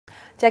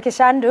Jackie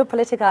Shandu,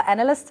 political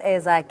analyst,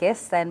 is our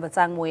guest, and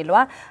Botsang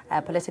Muilwa,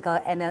 a political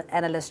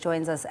analyst,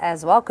 joins us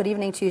as well. Good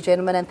evening to you,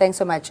 gentlemen, and thanks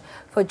so much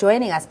for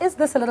joining us. Is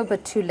this a little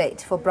bit too late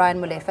for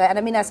Brian Molefe? And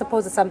I mean, I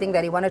suppose it's something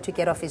that he wanted to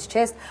get off his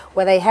chest.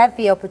 Whether he had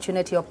the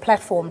opportunity or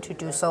platform to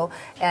do so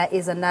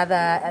is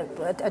another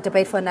a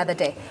debate for another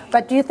day.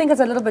 But do you think it's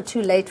a little bit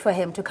too late for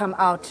him to come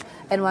out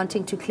and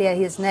wanting to clear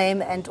his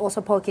name and also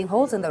poking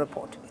holes in the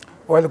report?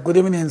 Well, good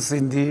evening,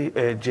 Cindy,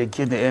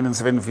 Jackie, and the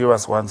NN7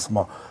 viewers once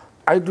more.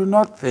 I do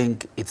not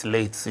think it's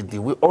late, Cindy.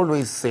 We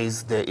always say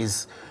there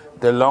is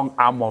the long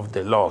arm of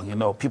the law. You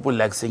know, people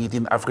like saying it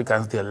in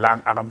Afrikaans, the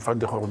long arm from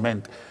the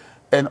government,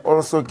 and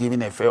also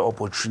giving a fair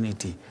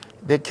opportunity.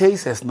 The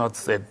case has not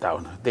sat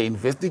down. The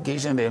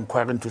investigation, the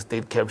inquiry into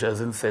state capture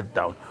hasn't sat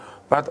down.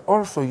 But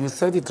also, you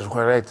said it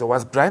correct.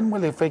 Was Brian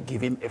Molefe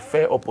given a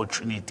fair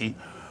opportunity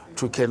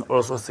to can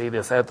also say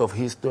the side of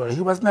his story?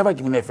 He was never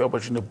given a fair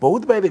opportunity,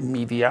 both by the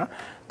media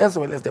as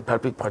well as the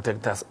Public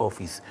Protector's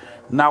Office.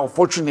 Now,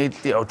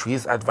 fortunately, or to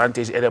his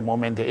advantage at the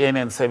moment, the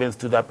ANN7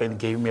 stood up and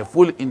gave me a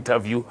full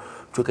interview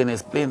to can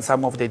explain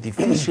some of the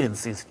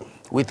deficiencies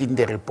within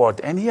the report.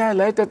 And he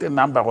highlighted a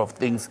number of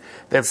things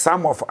that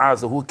some of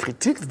us who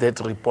critiqued that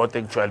report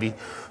actually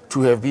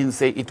to have been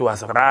say it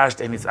was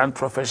rushed and it's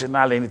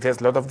unprofessional and it has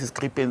a lot of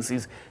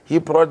discrepancies. He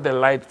brought the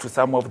light to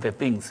some of the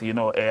things. You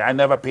know, I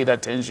never paid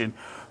attention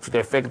to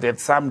the fact that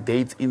some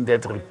dates in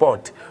that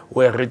report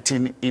were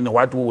written in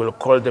what we will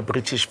call the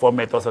British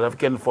format or South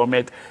African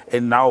format,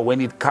 and now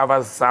when it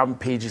covers some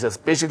pages,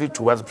 especially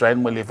towards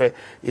Brian Molefe,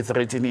 it's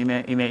written in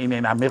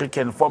an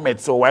American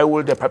format. So why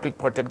would the Public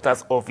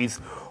Protector's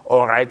Office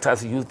or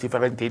writers use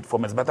different date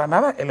formats? But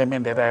another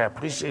element that I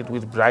appreciate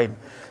with Brian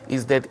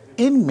is that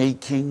in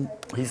making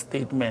his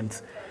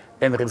statements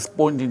and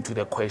responding to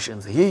the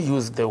questions, he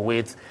used the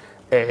words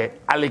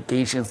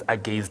allegations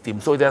against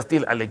him. So there are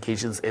still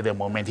allegations at the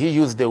moment. He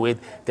used the word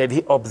that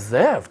he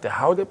observed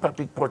how the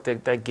public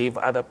protector gave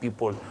other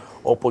people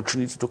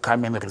opportunity to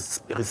come and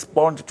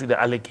respond to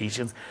the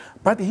allegations,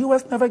 but he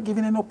was never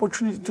given an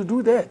opportunity to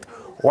do that.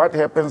 What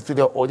happens to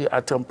the odi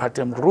atom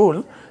patem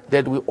rule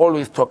that we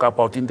always talk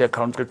about in the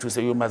country to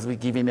say you must be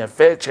given a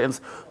fair chance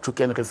to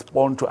can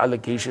respond to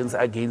allegations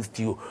against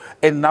you?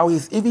 And now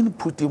he's even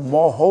putting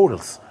more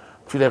holes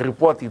to the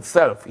report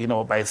itself, you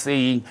know, by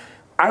saying,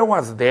 I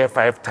was there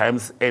 5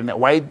 times, and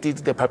why did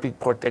the public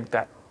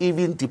protector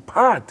even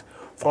depart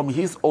from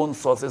his own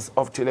sources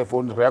of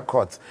telephone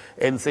records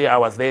and say I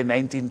was there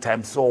 19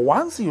 times? So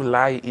once you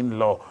lie in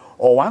law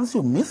or once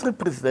you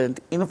misrepresent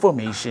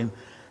information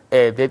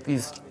that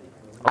is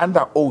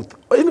under oath,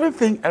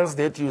 everything else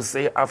that you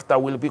say after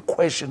will be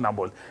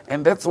questionable.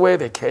 And that's where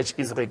the catch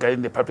is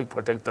regarding the public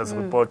protector's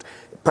report,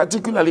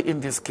 particularly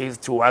in this case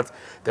towards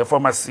the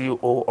former CEO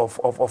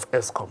of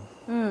ESCOM.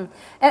 And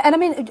I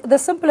mean, the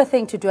simpler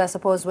thing to do, I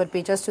suppose, would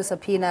be just to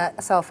subpoena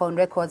cell phone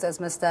records, as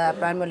Mr.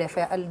 Brian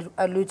Molefe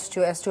alludes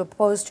to, as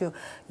opposed to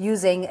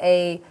using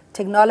a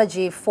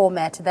technology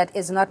format that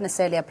is not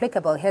necessarily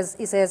applicable.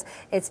 He says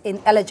it's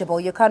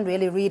ineligible. You can't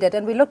really read it.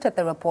 And we looked at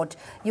the report.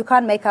 You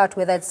can't make out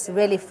whether it's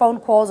really phone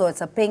calls or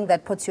it's a ping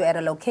that puts you at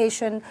a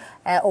location,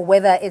 or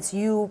whether it's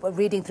you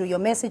reading through your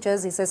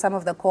messages. He says some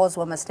of the calls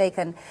were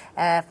mistaken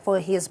for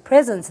his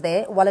presence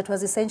there, while it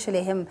was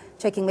essentially him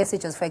checking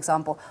messages, for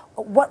example.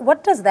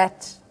 What does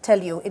that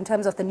tell you in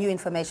terms of the new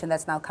information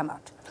that's now come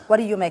out? What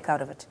do you make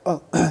out of it?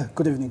 Oh,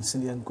 good evening,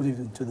 Cindy, and good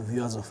evening to the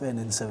viewers of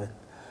NN7.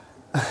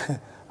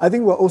 I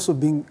think we're also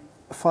being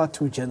far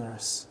too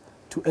generous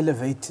to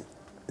elevate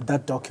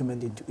that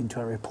document into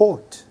a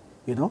report,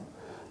 you know,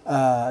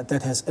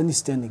 that has any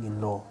standing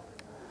in law.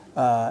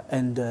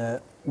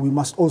 And we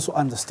must also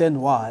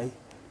understand why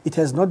it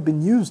has not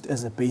been used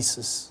as a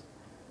basis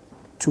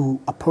to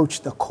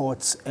approach the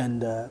courts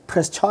and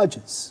press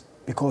charges.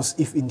 Because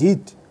if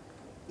indeed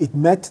it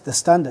met the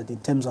standard in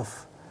terms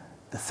of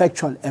the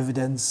factual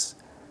evidence,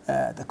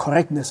 the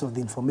correctness of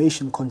the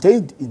information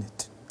contained in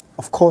it,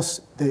 of course,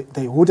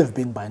 there would have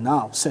been by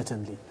now,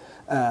 certainly,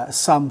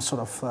 some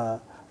sort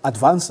of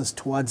advances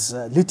towards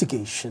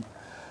litigation.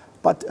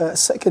 But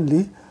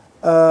secondly,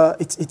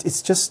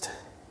 it's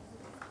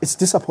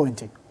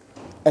disappointing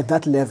at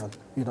that level,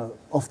 you know,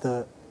 of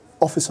the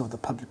Office of the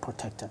Public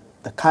Protector,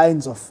 the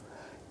kinds of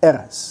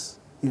errors,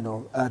 you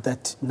know,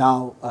 that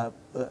now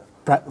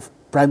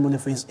Brian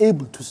Molefe is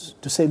able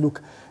to say,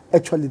 look,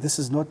 actually, this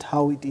is not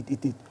how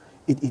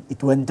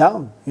it went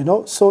down, you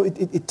know. So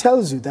it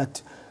tells you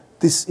that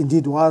this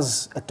indeed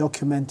was a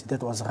document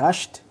that was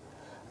rushed.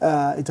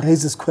 It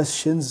raises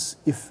questions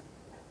if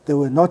there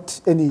were not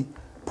any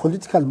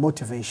political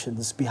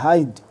motivations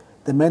behind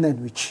the manner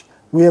in which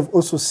we have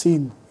also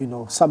seen, you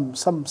know, some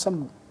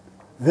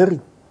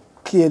very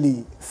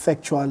clearly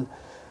factual,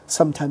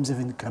 sometimes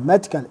even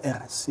grammatical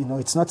errors. You know,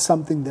 it's not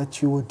something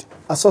that you would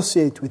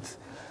associate with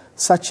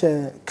such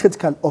a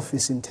critical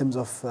office in terms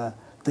of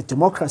the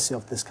democracy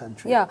of this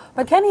country. Yeah,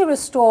 but can he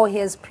restore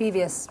his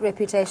previous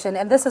reputation?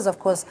 And this is, of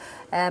course,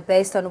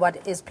 based on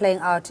what is playing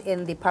out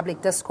in the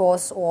public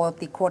discourse or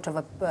the court of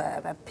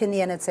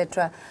opinion,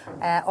 etc.,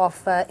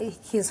 of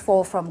his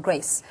fall from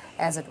grace,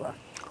 as it were.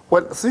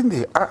 Well,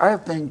 Cindy, I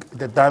think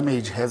the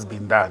damage has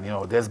been done. You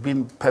know, there's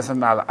been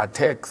personal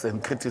attacks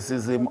and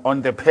criticism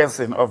on the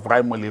person of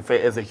Brian Molefe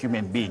as a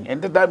human being,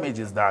 and the damage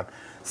is done.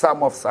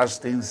 Some of such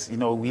things, you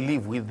know, we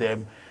live with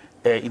them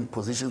in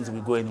positions we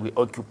go and we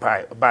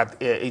occupy, but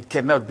it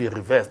cannot be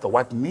reversed.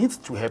 What needs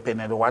to happen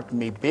and what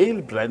may bail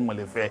Brian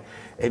Molefe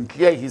and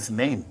clear his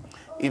name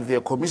if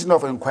the commission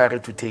of inquiry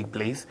to take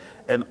place,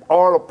 and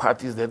all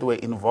parties that were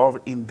involved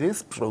in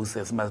this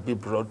process must be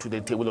brought to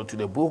the table or to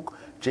the book.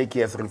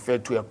 Jackie has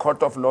referred to a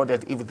court of law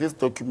that if this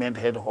document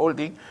had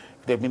holding,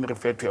 they've been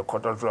referred to a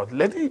court of law.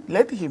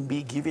 Let him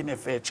be given a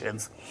fair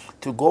chance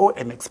to go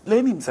and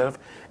explain himself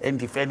and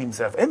defend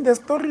himself. And the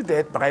story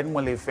that Brian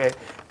Molefe,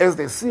 as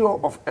the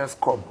CEO of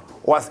ESCOM,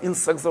 was in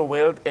Saxo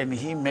World and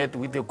he met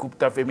with the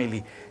Gupta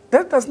family,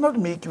 that does not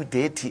make you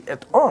dirty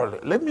at all.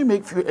 Let me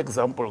make a few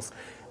examples.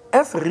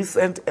 As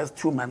recent as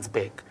 2 months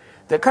back,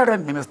 the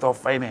current Minister of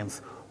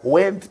Finance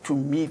went to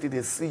meet the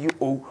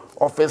CEO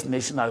of First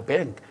National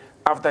Bank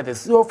after the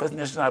CEO of First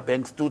National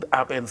Bank stood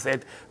up and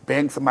said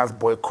banks must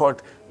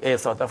boycott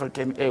South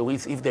African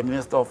Airways if the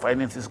Minister of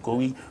Finance is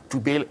going to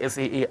bail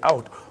SAA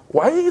out.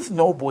 Why is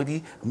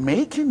nobody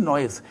making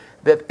noise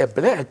that a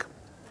black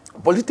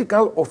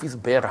political office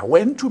bearer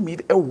went to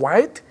meet a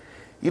white,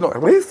 you know,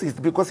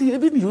 racist, because he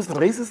even used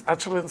racist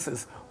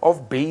utterances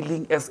of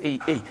bailing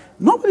SAA.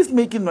 Nobody's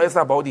making noise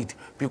about it,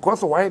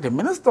 because why? The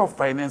Minister of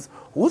Finance,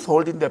 who's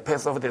holding the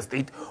purse of the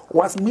state,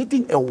 was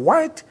meeting a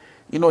white,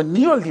 you know,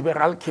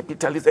 neoliberal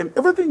capitalist, and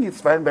everything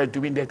is fine by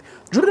doing that.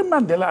 During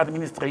Mandela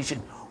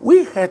administration,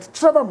 we had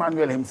Trevor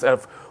Manuel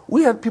himself,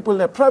 we had people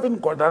like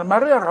Pravin Gordhan,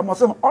 Maria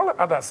Ramos, and all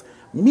others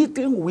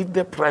meeting with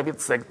the private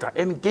sector,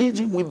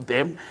 engaging with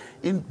them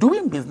in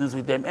doing business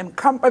with them, and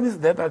companies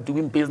that are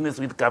doing business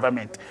with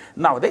government.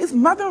 Now, there is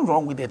nothing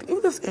wrong with that.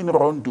 If there's any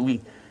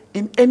wrongdoing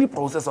in any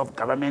process of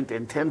government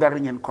and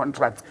tendering and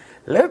contracts,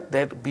 let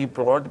that be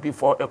brought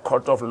before a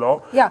court of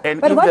law. Yeah, and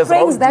but if what there's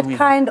brings that wrongdoing,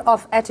 kind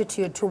of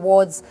attitude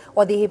towards,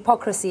 or the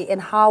hypocrisy in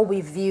how we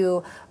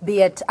view,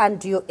 be it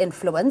undue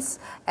influence,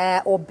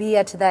 or be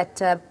it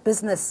that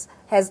business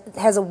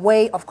has a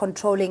way of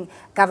controlling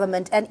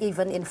government and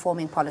even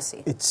informing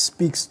policy? It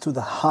speaks to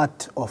the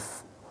heart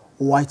of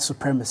white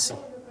supremacy.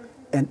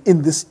 And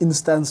in this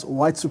instance,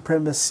 white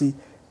supremacy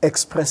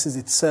expresses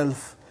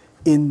itself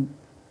in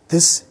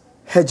this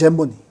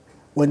hegemony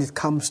when it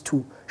comes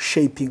to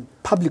shaping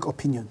public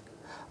opinion.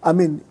 I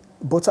mean,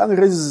 Botang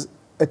raises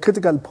a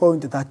critical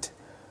point that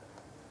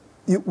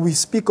we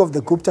speak of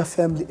the Gupta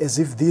family as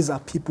if these are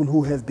people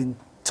who have been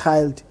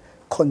tried,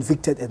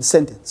 convicted, and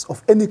sentenced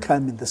of any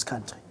crime in this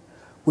country.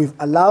 We've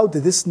allowed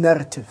this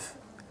narrative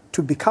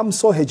to become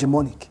so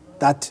hegemonic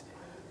that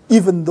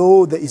even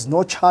though there is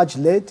no charge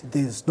laid,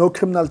 there's no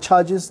criminal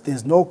charges,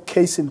 there's no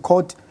case in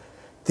court,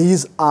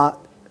 these are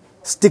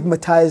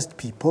stigmatized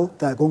people.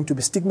 They are going to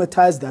be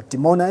stigmatized, they are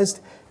demonized.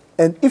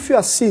 And if you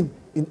are seen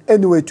in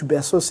any way to be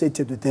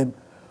associated with them,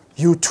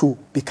 you too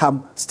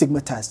become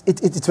stigmatized.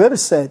 It's very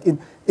sad.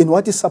 In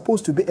what is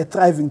supposed to be a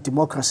thriving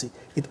democracy,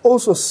 it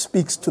also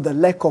speaks to the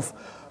lack of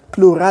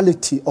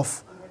plurality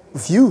of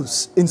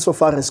views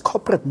insofar as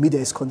corporate media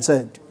is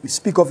concerned. We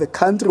speak of a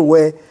country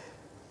where,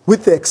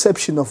 with the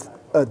exception of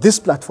this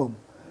platform,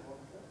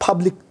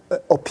 public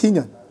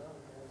opinion,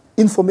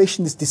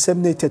 information is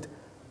disseminated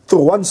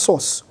through one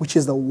source, which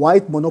is the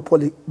white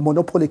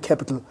monopoly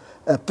capital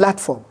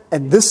platform.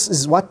 And this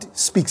is what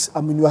speaks. I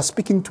mean, we are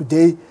speaking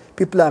today,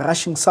 people are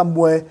rushing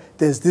somewhere,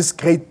 there's this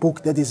great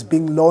book that is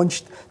being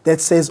launched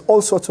that says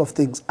all sorts of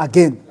things.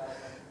 Again,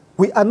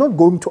 we are not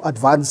going to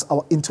advance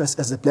our interests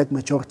as a black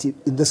majority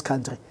in this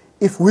country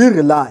if we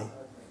rely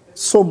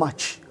so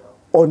much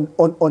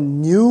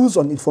on news,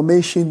 on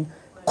information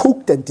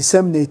cooked and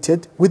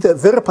disseminated with a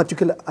very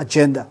particular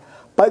agenda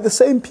by the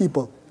same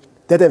people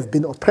that have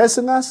been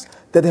oppressing us,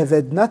 that have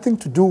had nothing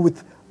to do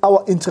with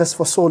our interests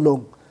for so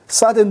long.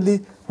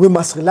 Suddenly, we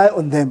must rely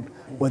on them.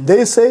 When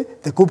they say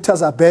the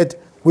Guptas are bad,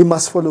 we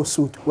must follow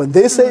suit. When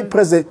they say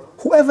president,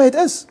 whoever it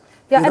is.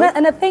 Yeah,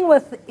 and the thing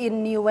with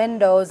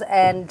innuendos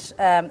and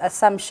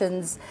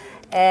assumptions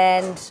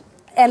and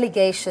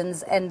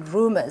allegations and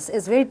rumors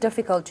is very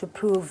difficult to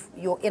prove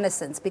your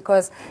innocence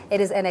because it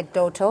is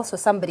anecdotal. So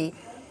somebody,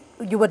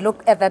 you would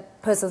look at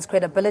that person's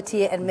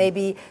credibility and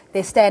maybe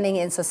they're standing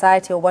in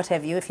society or what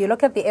have you. If you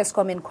look at the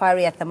ESCOM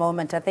inquiry at the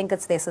moment, I think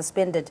it's their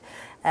suspended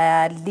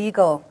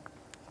legal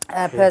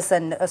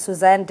person,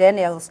 Suzanne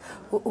Daniels,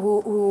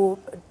 who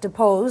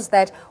deposed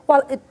that,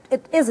 well,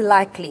 it is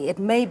likely, it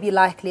may be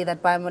likely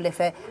that Brian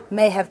Molefe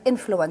may have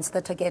influenced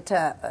the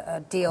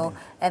Tegeta deal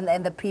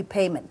and the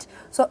prepayment.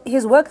 So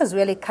his work is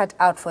really cut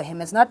out for him.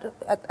 It's not,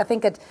 I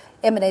think it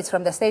emanates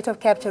from the State of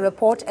Capture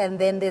report, and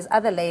then there's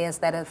other layers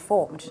that have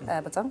formed.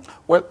 Botang?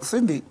 Well,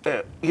 Cindy,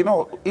 you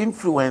know,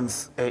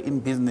 influence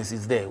in business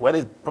is there, whether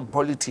it's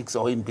politics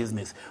or in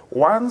business.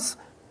 Once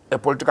a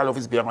political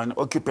office bearer, an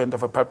occupant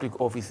of a public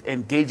office,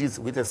 engages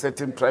with a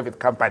certain private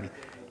company,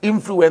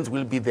 influence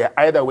will be there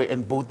either way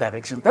in both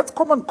directions. That's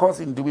common cause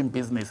in doing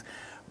business.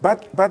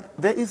 But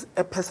there is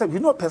a perception,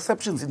 you know,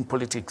 perceptions in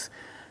politics.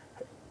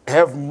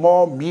 have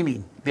more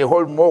meaning. They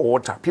hold more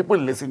water. People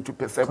listen to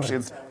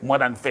perceptions more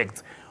than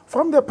facts.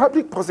 From the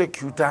public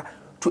prosecutor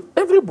to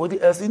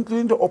everybody else,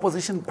 including the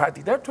opposition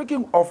party, they're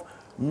talking of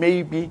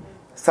maybe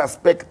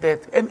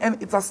suspected, and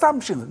it's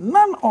assumptions.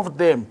 None of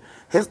them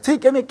has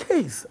taken a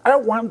case. I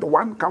want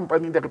one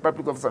company in the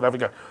Republic of South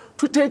Africa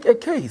to take a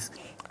case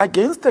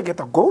against the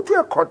getter, go to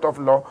a court of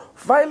law,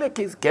 file a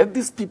case, get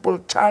these people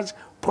charged,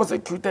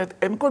 prosecuted,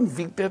 and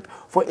convicted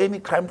for any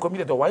crime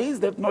committed. Why is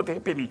that not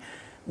happening?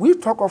 We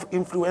talk of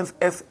influence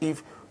as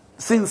if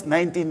since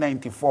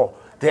 1994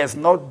 there has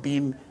not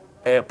been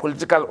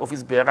political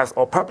office bearers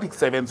or public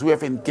servants who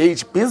have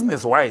engaged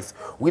business-wise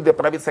with the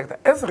private sector.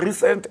 As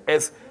recent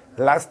as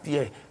last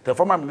year, the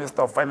former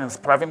Minister of Finance,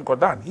 Pravin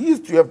Gordhan, he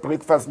used to have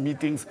breakfast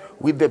meetings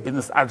with the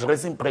business,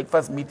 addressing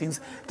breakfast meetings.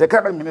 The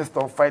current Minister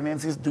of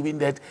Finance is doing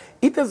that.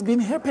 It has been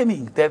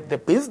happening that the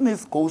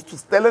business goes to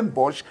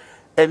Stellenbosch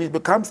and it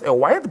becomes a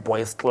white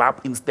boys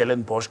club in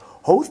Stellenbosch,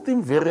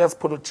 hosting various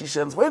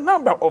politicians for a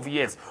number of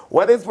years,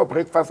 whether it's for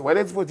breakfast, whether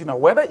it's for dinner,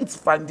 whether it's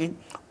funding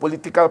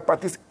political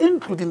parties,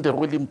 including the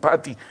ruling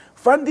party,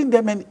 funding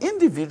them and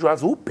individuals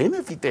who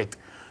benefited.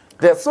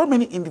 There are so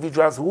many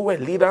individuals who were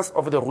leaders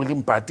of the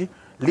ruling party,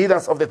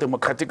 leaders of the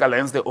Democratic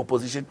Alliance, the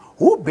opposition,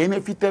 who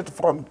benefited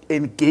from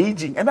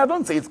engaging, and I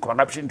don't say it's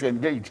corruption to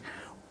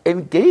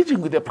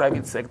engaging with the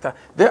private sector.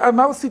 They are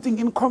now sitting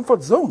in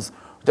comfort zones.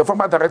 The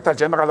former Director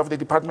General of the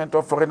Department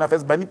of Foreign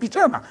Affairs, Bani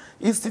Pichana,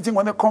 is sitting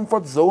on a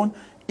comfort zone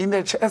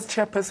as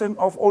chairperson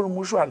of All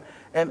Mutual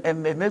and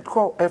the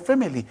Netco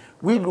family.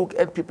 We look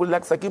at people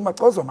like Sakima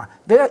Kozoma.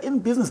 They are in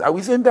business. Are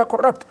we saying they are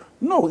corrupt?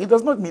 No, it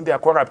does not mean they are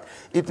corrupt.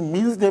 It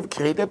means they've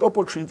created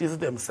opportunities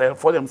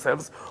for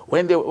themselves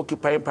when they were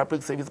occupying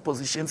public service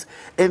positions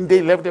and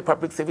they left the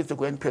public service to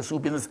go and pursue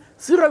business.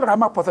 Cyril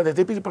Ramaphosa, the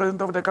Deputy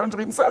President of the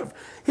country himself,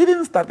 he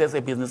didn't start as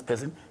a business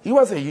person. He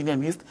was a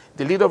unionist,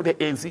 the leader of the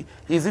ANC.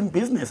 He's in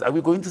business. Are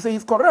we going to say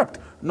he's corrupt?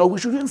 No, we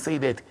shouldn't say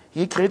that.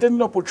 He created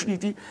an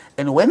opportunity,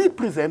 and when it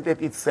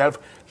presented itself,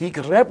 he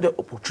grabbed the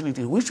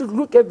opportunity. We should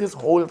look at this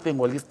whole thing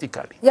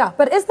holistically. Yeah,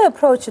 but is the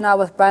approach now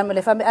with Brian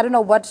Molefe, I mean, I don't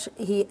know what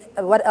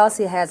else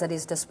he has at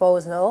his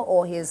disposal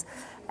or his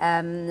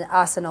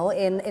arsenal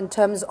in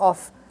terms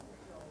of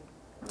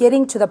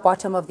getting to the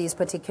bottom of these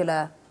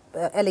particular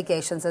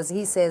allegations. As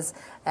he says,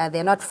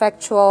 they're not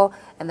factual,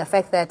 and the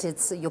fact that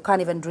you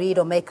can't even read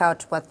or make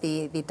out what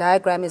the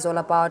diagram is all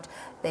about.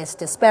 There's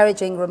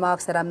disparaging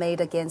remarks that are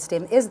made against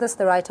him. Is this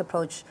the right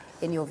approach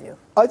in your view?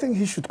 I think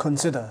he should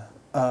consider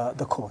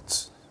the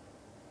courts,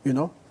 you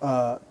know,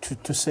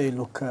 to say,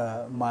 look,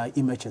 my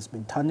image has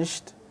been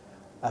tarnished,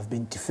 I've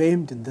been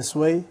defamed in this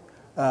way,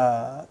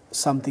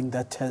 something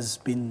that has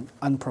been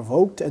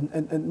unprovoked.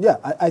 And yeah,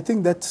 I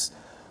think that's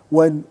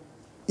when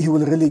he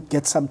will really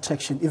get some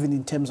traction, even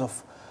in terms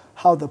of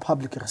how the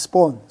public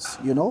responds,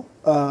 you know.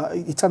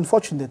 It's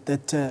unfortunate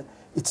that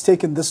it's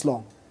taken this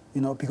long,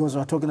 you know, because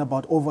we're talking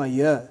about over a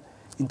year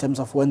in terms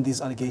of when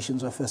these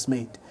allegations were first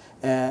made.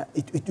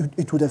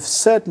 It would have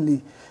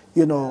certainly,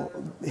 you know,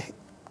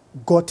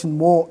 gotten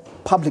more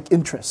public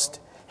interest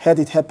had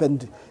it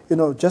happened, you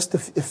know, just a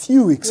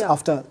few weeks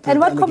after the And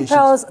what allegations.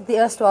 compels the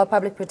erstwhile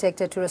public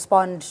protector to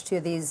respond to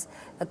these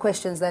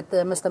questions that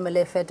Mr.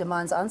 Molefe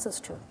demands answers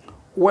to?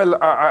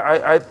 Well,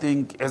 I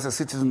think as a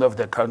citizen of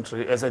the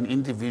country, as an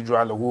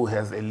individual who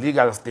has a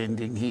legal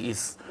standing, he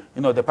is,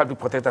 you know, the public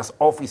protector's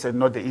office and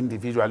not the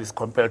individual is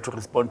compelled to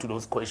respond to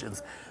those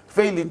questions.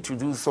 Failing to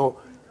do so,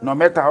 no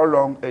matter how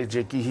long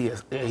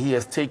he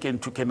has taken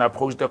to can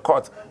approach the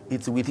court,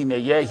 it's within a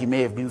year. He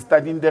may have been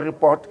studying the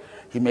report.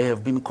 He may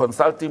have been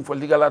consulting for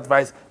legal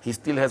advice. He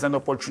still has an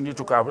opportunity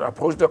to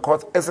approach the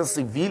court as a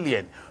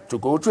civilian, to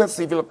go to a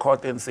civil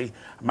court and say,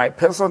 my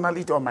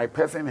personality or my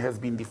person has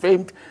been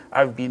defamed.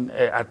 I've been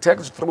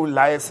attacked through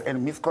lies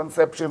and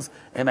misconceptions,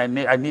 and I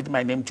need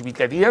my name to be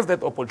cleared. He has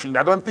that opportunity.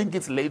 I don't think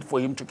it's late for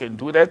him to can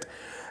do that.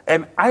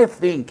 And I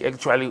think,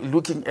 actually,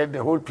 looking at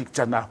the whole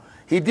picture now,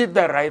 he did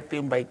the right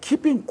thing by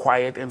keeping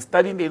quiet and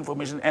studying the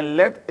information and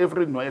let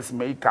every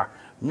noisemaker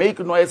make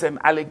noise and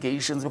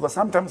allegations, because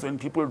sometimes when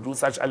people do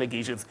such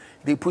allegations,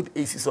 they put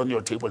aces on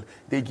your table.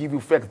 They give you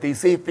facts. They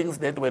say things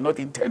that were not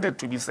intended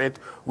to be said,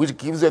 which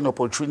gives you an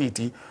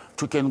opportunity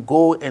to can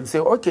go and say,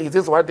 okay,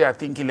 this is what they are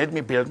thinking. Let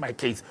me build my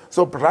case.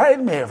 So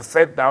Brian may have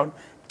sat down,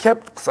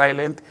 kept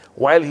silent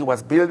while he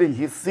was building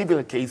his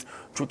civil case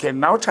to can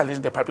now challenge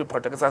the public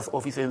protector's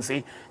office and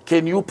say,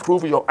 can you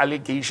prove your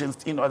allegations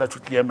in order to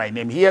clear my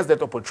name? He has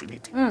that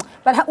opportunity.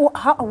 But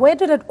where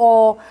did it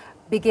all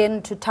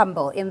begin to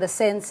tumble, in the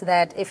sense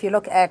that if you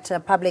look at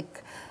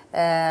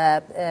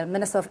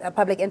Minister of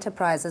Public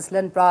Enterprises,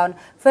 Lynn Brown,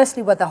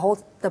 firstly with the whole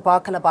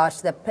debacle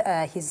about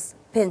his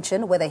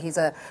pension, whether he's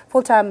a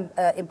full-time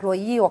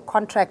employee or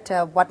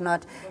contractor,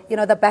 whatnot, you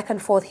know, the back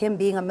and forth, him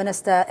being a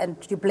minister and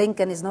you blink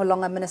and he's no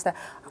longer a minister.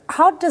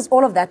 How does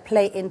all of that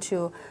play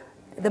into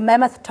the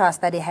mammoth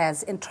task that he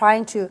has in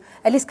trying to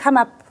at least come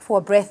up for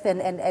a breath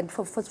and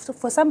for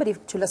somebody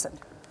to listen?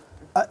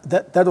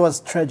 That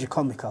was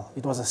tragicomical.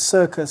 It was a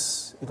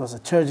circus. It was a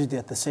tragedy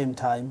at the same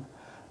time,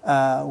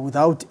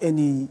 without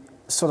any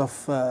sort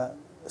of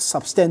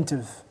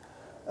substantive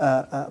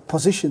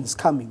positions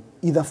coming,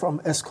 either from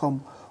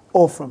Eskom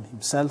or from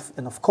himself.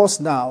 And of course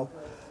now,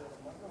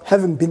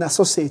 having been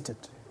associated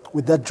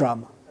with that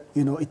drama,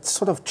 you know, it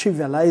sort of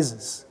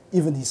trivializes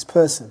even his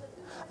person.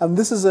 And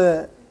this is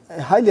a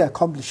highly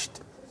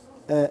accomplished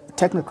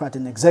technocrat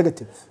and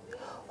executive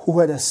who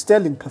had a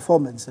sterling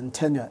performance and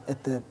tenure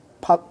at the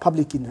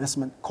Public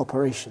Investment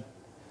Corporation.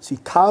 So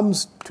he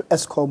comes to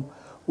Eskom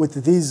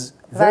with these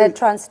very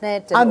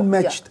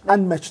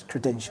unmatched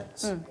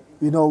credentials,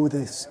 you know, with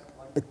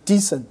a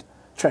decent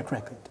track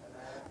record.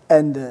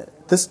 And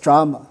this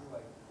drama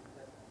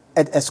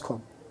at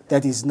Eskom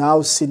that is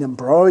now seen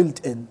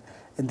embroiled in,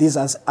 and these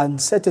are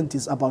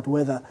uncertainties about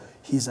whether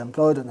he's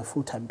employed on a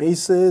full-time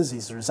basis,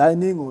 he's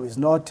resigning or is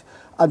not,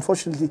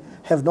 unfortunately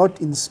have not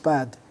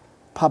inspired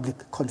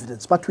public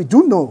confidence. But we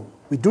do know,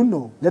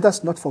 let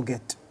us not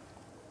forget,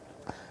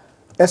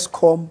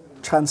 Eskom,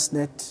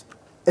 Transnet,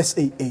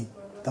 SAA,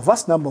 the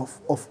vast number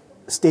of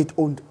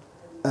state-owned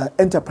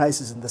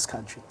enterprises in this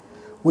country.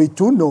 We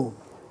do know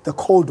the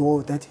Cold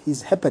War that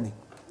is happening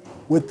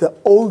with the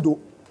old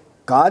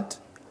guard,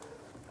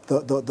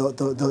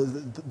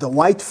 the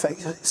white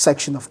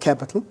section of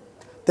capital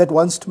that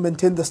wants to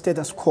maintain the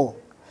status quo.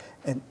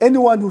 And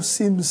anyone who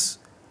seems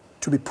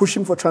to be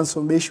pushing for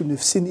transformation,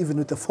 we've seen even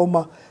with the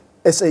former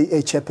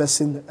SAA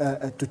chairperson,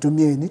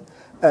 Tutumieni,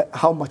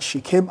 how much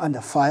she came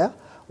under fire.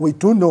 We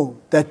do know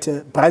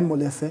that Brian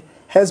Molefe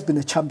has been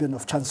a champion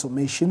of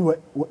transformation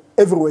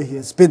everywhere he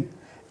has been.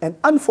 And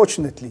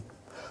unfortunately,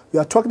 we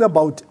are talking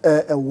about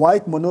a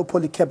white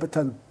monopoly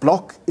capital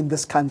block in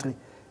this country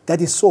that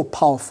is so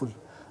powerful,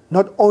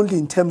 not only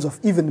in terms of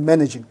even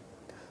managing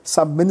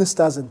some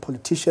ministers and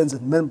politicians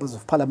and members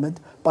of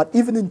parliament, but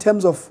even in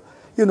terms of,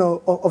 you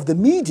know, of the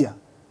media.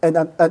 And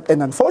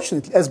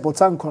unfortunately, as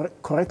Botsang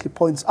correctly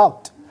points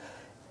out,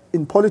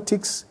 in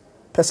politics,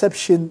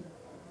 perception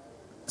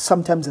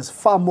sometimes has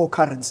far more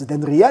currency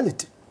than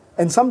reality.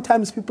 And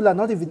sometimes people are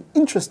not even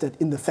interested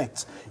in the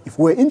facts. If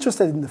we're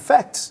interested in the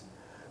facts,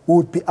 we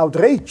would be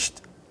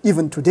outraged,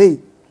 even today,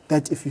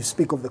 that if you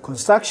speak of the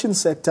construction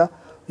sector,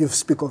 you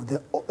speak of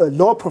the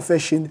law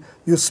profession,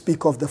 you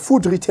speak of the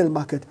food retail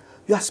market,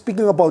 you are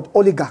speaking about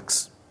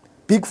oligarchs,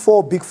 big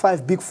four, big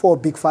five, big four,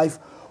 big five,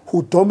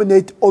 who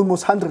dominate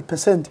almost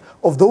 100%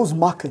 of those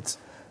markets.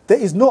 There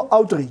is no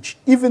outrage,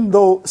 even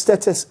though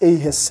Stats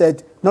SA has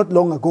said not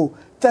long ago,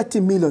 30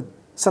 million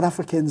South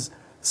Africans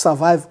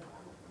survive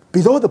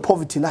below the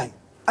poverty line.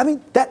 I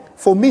mean, that,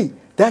 for me,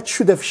 that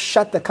should have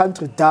shut the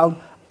country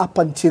down up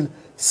until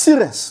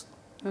serious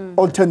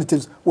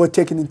alternatives were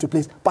taken into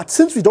place. But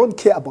since we don't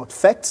care about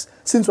facts,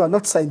 since we are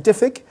not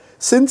scientific,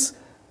 since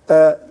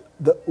the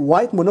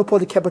white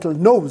monopoly capital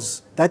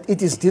knows that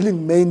it is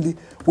dealing mainly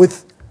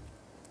with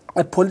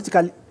a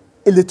politically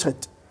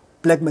illiterate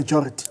black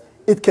majority,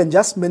 it can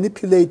just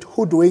manipulate,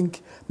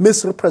 hoodwink,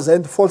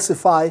 misrepresent,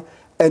 falsify,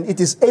 and it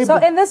is able... So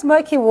in this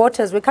murky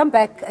waters, we come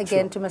back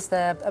again to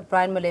Mr.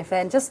 Brian Molefe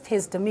and just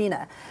his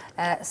demeanor.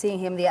 Seeing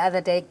him the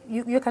other day,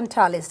 you can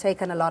tell he's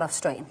taken a lot of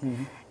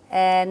strain.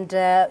 And,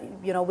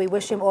 you know, we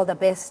wish him all the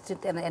best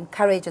and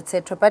courage,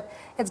 etc. But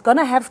it's going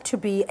to have to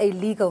be a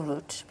legal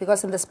route,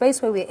 because in the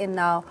space where we're in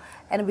now,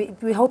 and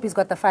we hope he's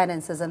got the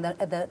finances and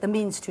the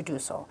means to do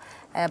so.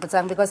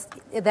 Because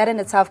that in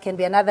itself can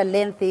be another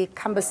lengthy,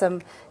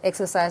 cumbersome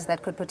exercise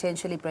that could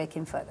potentially break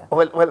him further.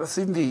 Well,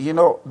 Cindy, you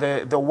know,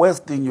 the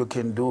worst thing you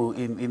can do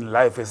in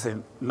life as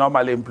a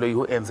normal employee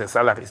who earns a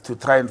salary is to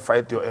try and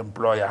fight your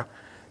employer.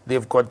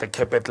 They've got the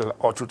capital,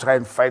 or to try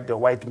and fight the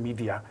white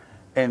media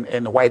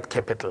and white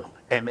capital.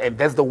 And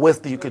that's the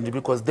worst thing you can do,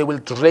 because they will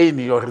drain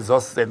your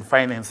resources and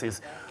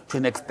finances to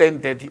an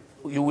extent that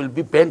you will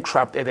be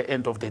bankrupt at the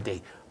end of the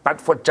day. But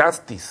for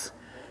justice,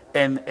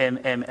 and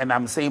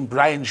I'm saying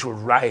Brian should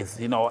rise,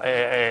 you know,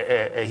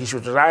 he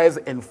should rise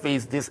and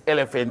face this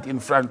elephant in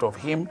front of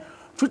him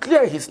to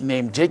clear his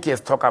name. Jackie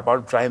has talked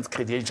about Brian's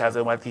credentials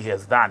and what he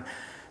has done.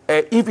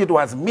 If it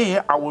was me,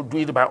 I would do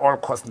it by all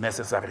costs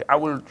necessary. I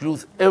will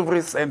use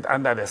every cent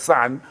under the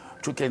sun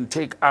to can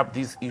take up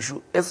this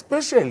issue,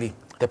 especially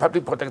the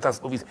Public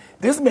Protector's Office.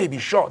 This may be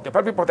short. The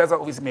Public Protector's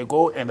Office may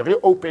go and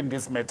reopen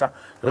this matter,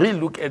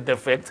 re-look at the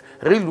facts,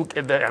 re-look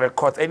at the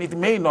records, and it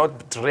may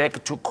not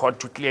drag to court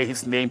to clear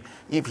his name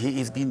if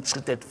he is being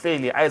treated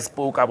fairly. I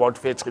spoke about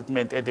fair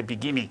treatment at the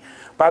beginning.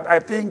 But I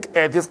think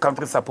this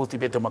country is supposed to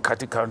be a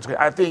democratic country.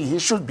 I think he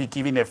should be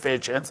given a fair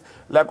chance,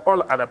 like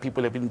all other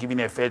people have been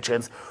given a fair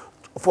chance,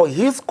 for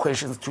his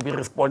questions to be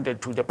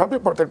responded to. The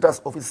Public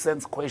Protector's Office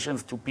sends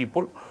questions to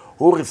people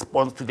who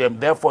respond to them.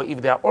 Therefore,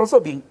 if they are also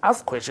being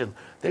asked questions,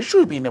 they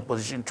should be in a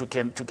position to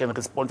can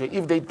respond to it.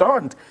 If they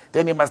don't,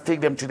 then he must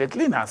take them to the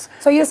cleaners.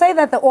 So you say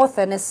that the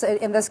author,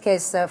 in this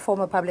case,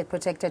 former Public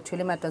Protector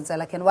Thuli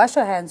Madonsela, can wash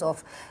her hands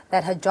off,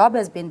 that her job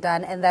has been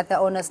done, and that the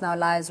onus now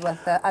lies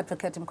with the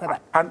Advocate Mkhwebane.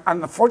 And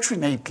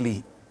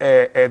unfortunately,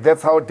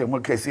 that's how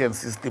democracy and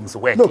systems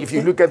work. Look, if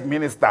you look at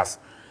ministers,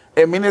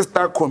 a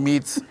minister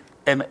commits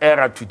an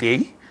error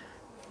today,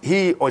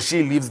 he or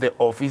she leaves the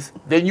office,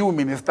 the new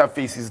minister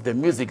faces the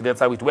music.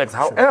 That's how it works.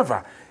 Sure.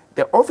 However,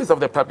 the Office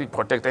of the Public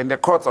Protector and the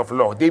courts of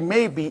law, they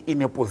may be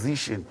in a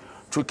position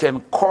to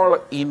can call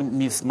in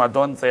Miss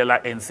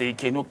Madonsela and say,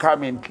 can you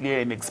come and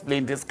clear and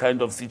explain this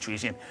kind of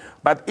situation?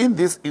 But in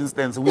this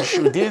instance, we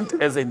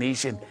shouldn't, as a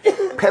nation,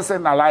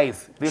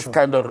 personalize this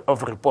kind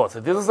of reports.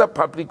 This is a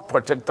public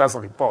protector's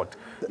report.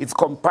 It's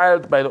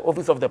compiled by the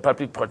Office of the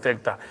Public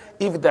Protector.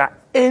 If there are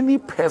any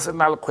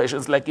personal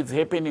questions, like it's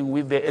happening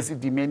with the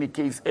Esidimeni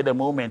case at the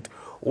moment,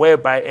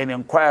 whereby an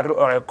inquiry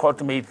or a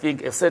court may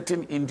think a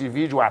certain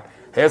individual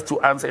has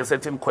to answer a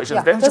certain question,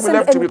 then she will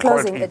have to be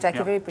called in.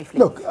 Jackie, very briefly.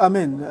 Look, I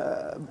mean,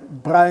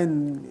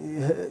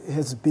 Brian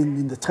has been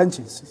in the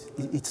trenches.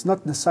 It's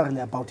not necessarily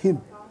about him.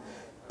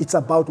 It's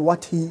about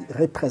what he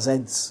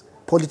represents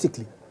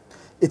politically.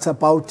 It's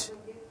about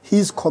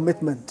his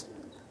commitment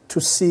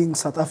to seeing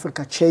South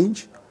Africa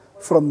change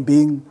from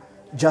being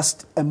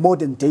just a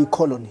modern-day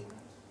colony,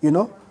 you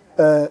know,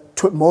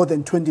 more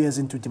than 20 years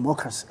into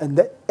democracy. And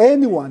that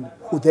anyone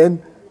who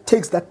then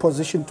takes that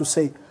position to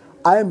say,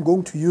 I am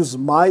going to use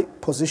my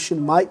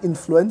position, my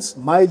influence,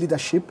 my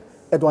leadership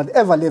at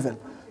whatever level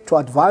to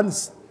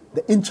advance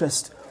the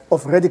interest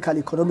of radical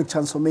economic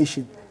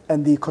transformation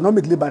and the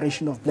economic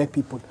liberation of black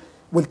people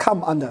will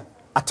come under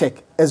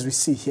attack, as we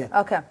see here.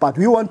 Okay. But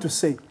we want to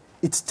say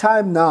it's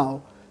time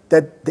now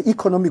that the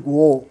economic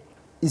war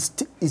is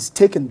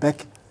taken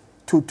back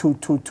to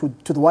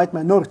the white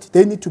minority.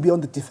 They need to be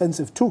on the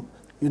defensive too,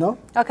 you know?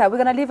 Okay,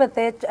 we're going to leave it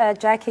there.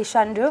 Jackie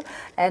Shandu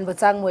and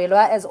Butsang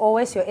Mwelwa, as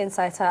always, your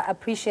insights are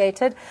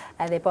appreciated.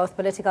 And they're both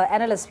political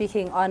analysts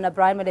speaking on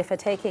Brian Molefe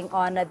taking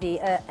on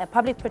the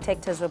Public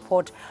Protector's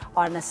report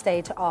on a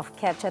state of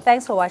capture.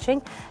 Thanks for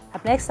watching.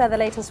 Up next, the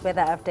latest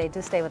weather update.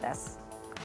 Do stay with us.